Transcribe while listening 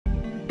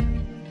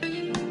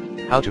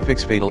How to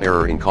fix fatal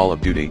error in Call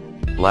of Duty,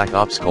 Black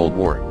Ops Cold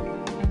War.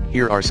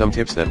 Here are some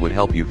tips that would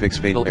help you fix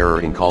fatal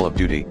error in Call of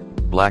Duty,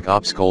 Black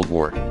Ops Cold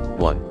War.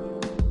 1.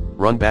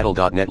 Run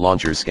Battle.net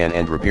Launcher's scan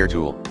and repair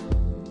tool.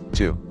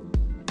 2.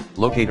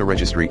 Locate a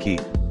registry key,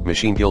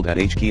 machine guild at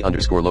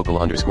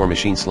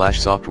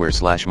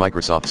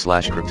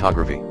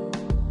hkey_local_machine/software/Microsoft/cryptography.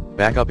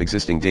 Backup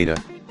existing data,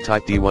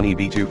 type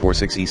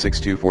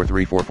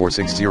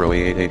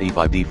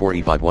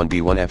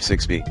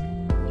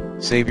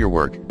D1EB246E62434460A88E5D4E51B1F6B. Save your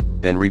work,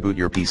 then reboot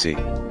your PC.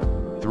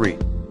 3.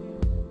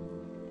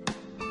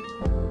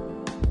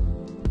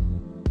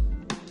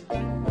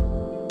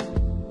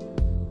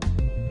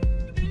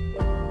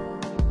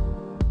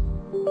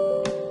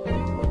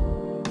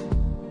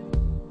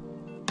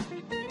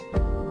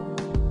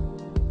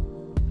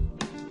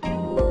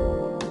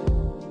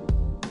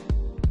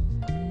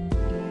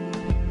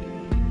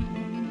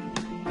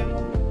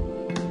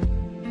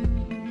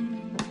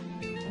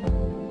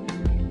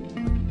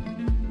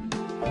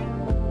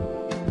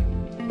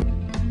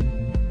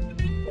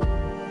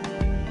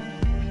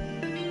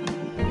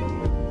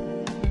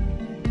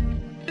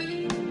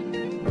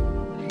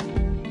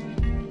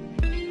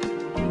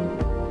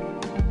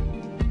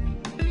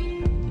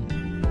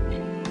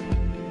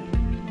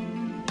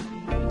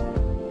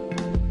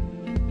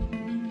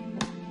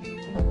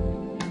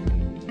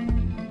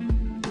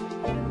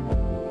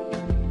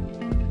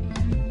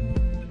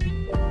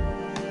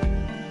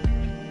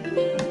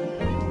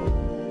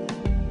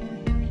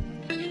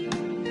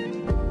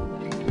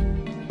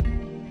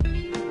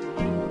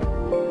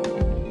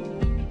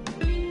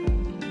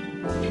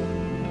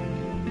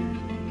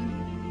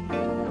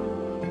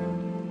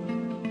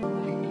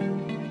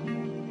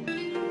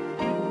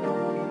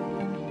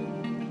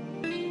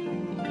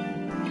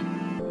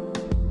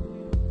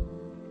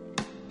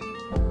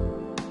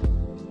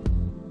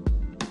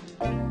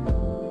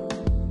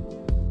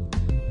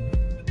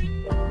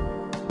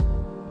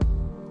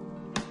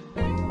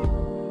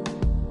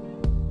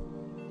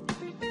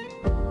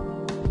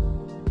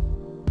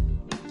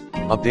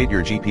 Update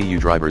your GPU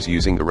drivers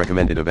using the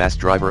recommended Avast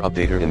driver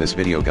updater in this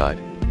video guide.